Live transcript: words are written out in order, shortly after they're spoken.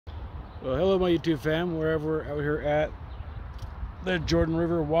Well, hello my YouTube fam, wherever out here at the Jordan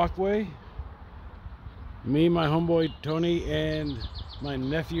River Walkway. Me, my homeboy Tony, and my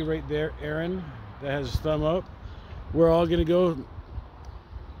nephew right there, Aaron, that has his thumb up. We're all gonna go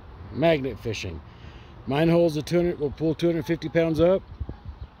magnet fishing. Mine holds a 200, we'll pull 250 pounds up.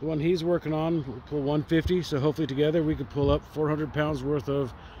 The one he's working on will pull 150, so hopefully together we could pull up 400 pounds worth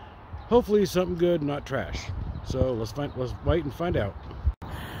of, hopefully something good, not trash. So let's wait and find out.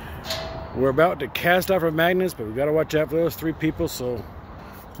 We're about to cast off our magnets, but we gotta watch out for those 3 people. So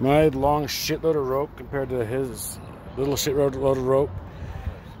my long shitload of rope compared to his little shitload of rope,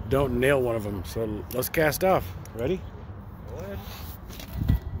 don't nail one of them. So let's cast off. Ready? Go ahead.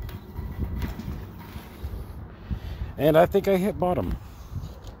 And I think I hit bottom.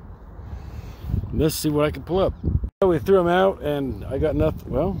 Let's see what I can pull up. We threw them out, and I got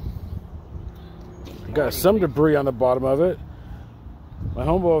nothing. Well, I got some debris on the bottom of it. My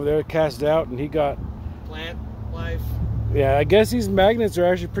homeboy over there cast out, and he got Plant life. Yeah, I guess these magnets are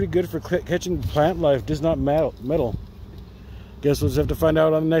actually pretty good for catching plant life, just not metal. Guess we'll just have to find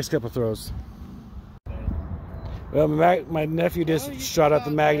out on the next couple throws. Well, my nephew just shot at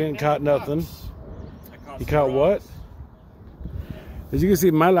the magnet and caught nothing. He caught what? As you can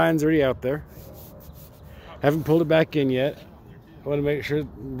see, my line's already out there. Haven't pulled it back in yet. I want to make sure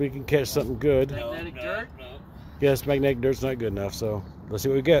we can catch something good. Magnetic dirt? Yes, magnetic dirt's not good enough, so let's see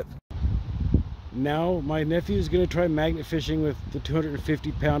what we get. Now my nephew is going to try magnet fishing with the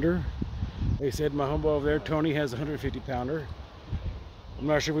 250 pounder. They said my homeboy over there, Tony, has a 150 pounder. I'm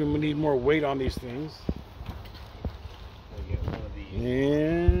not sure if we need more weight on these things. Get one of these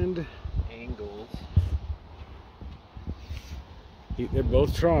and angles. They're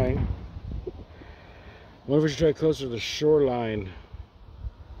both trying. I wonder if we should try closer to the shoreline.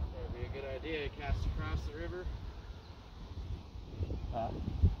 That'd be a good idea. Cast across the river.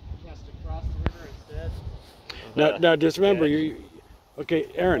 Cast across the river instead. Now just remember, you. Okay,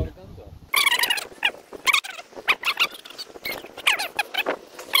 Aaron.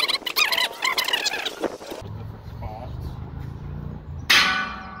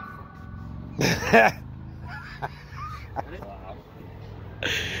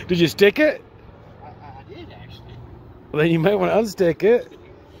 Did you stick it? I did actually. Well, then you might want to unstick it.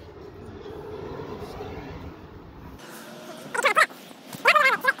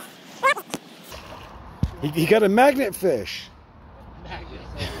 He got a magnet fish.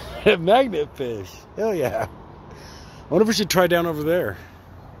 A magnet fish. Hell yeah. I wonder if we should try down over there.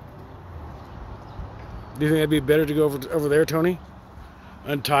 Do you think it'd be better to go over there, Tony?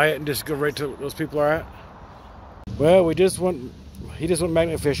 Untie it and just go right to where those people are at? Well, he just went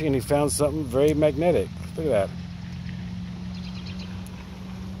magnet fishing and he found something very magnetic. Look at that.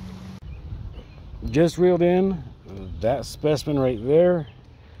 Just reeled in that specimen right there.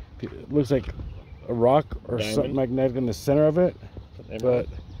 It looks like a rock or diamond. Something magnetic in the center of it, but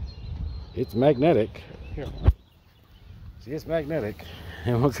it's magnetic. Here. See, it's magnetic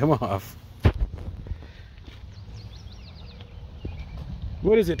and will come off.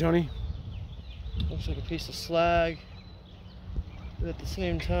 What is it, Tony? Looks like a piece of slag, but at the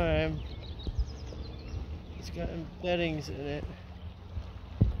same time, it's got embeddings in it.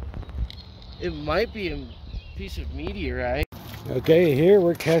 It might be a piece of meteorite. Okay, here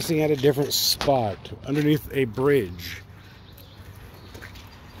we're casting at a different spot underneath a bridge.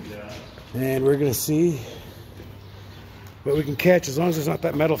 Yeah. And we're gonna see what we can catch as long as there's not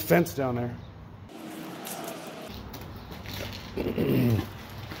that metal fence down there.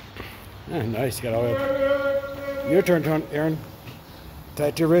 Nice, you got all that. Your turn, Aaron. Tie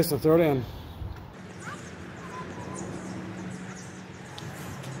it to your wrist and throw it in.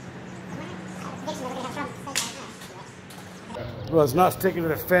 Well, it's not sticking to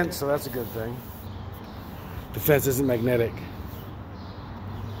the fence, so that's a good thing. The fence isn't magnetic.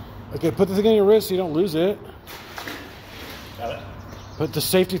 Okay, put the thing on your wrist so you don't lose it. Got it. Put the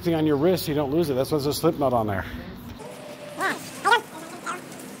safety thing on your wrist so you don't lose it. That's why there's a slip knot on there.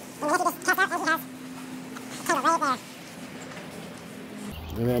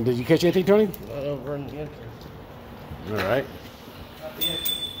 And then, did you catch anything, Tony? Over in the entrance. All right. Not the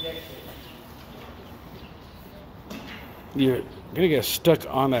entrance, the exit. You're gonna get stuck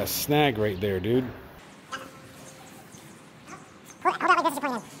on that snag right there, dude. Hold on like this is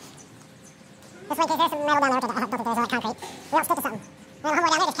pointing in. This way, in case there's some metal down there. Okay, I don't think there's a concrete. We don't stick to something. And the homeboy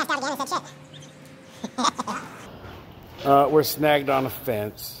down there just cast out again and said shit. We're snagged on a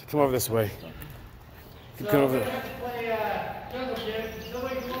fence. Come over this way. Come over there.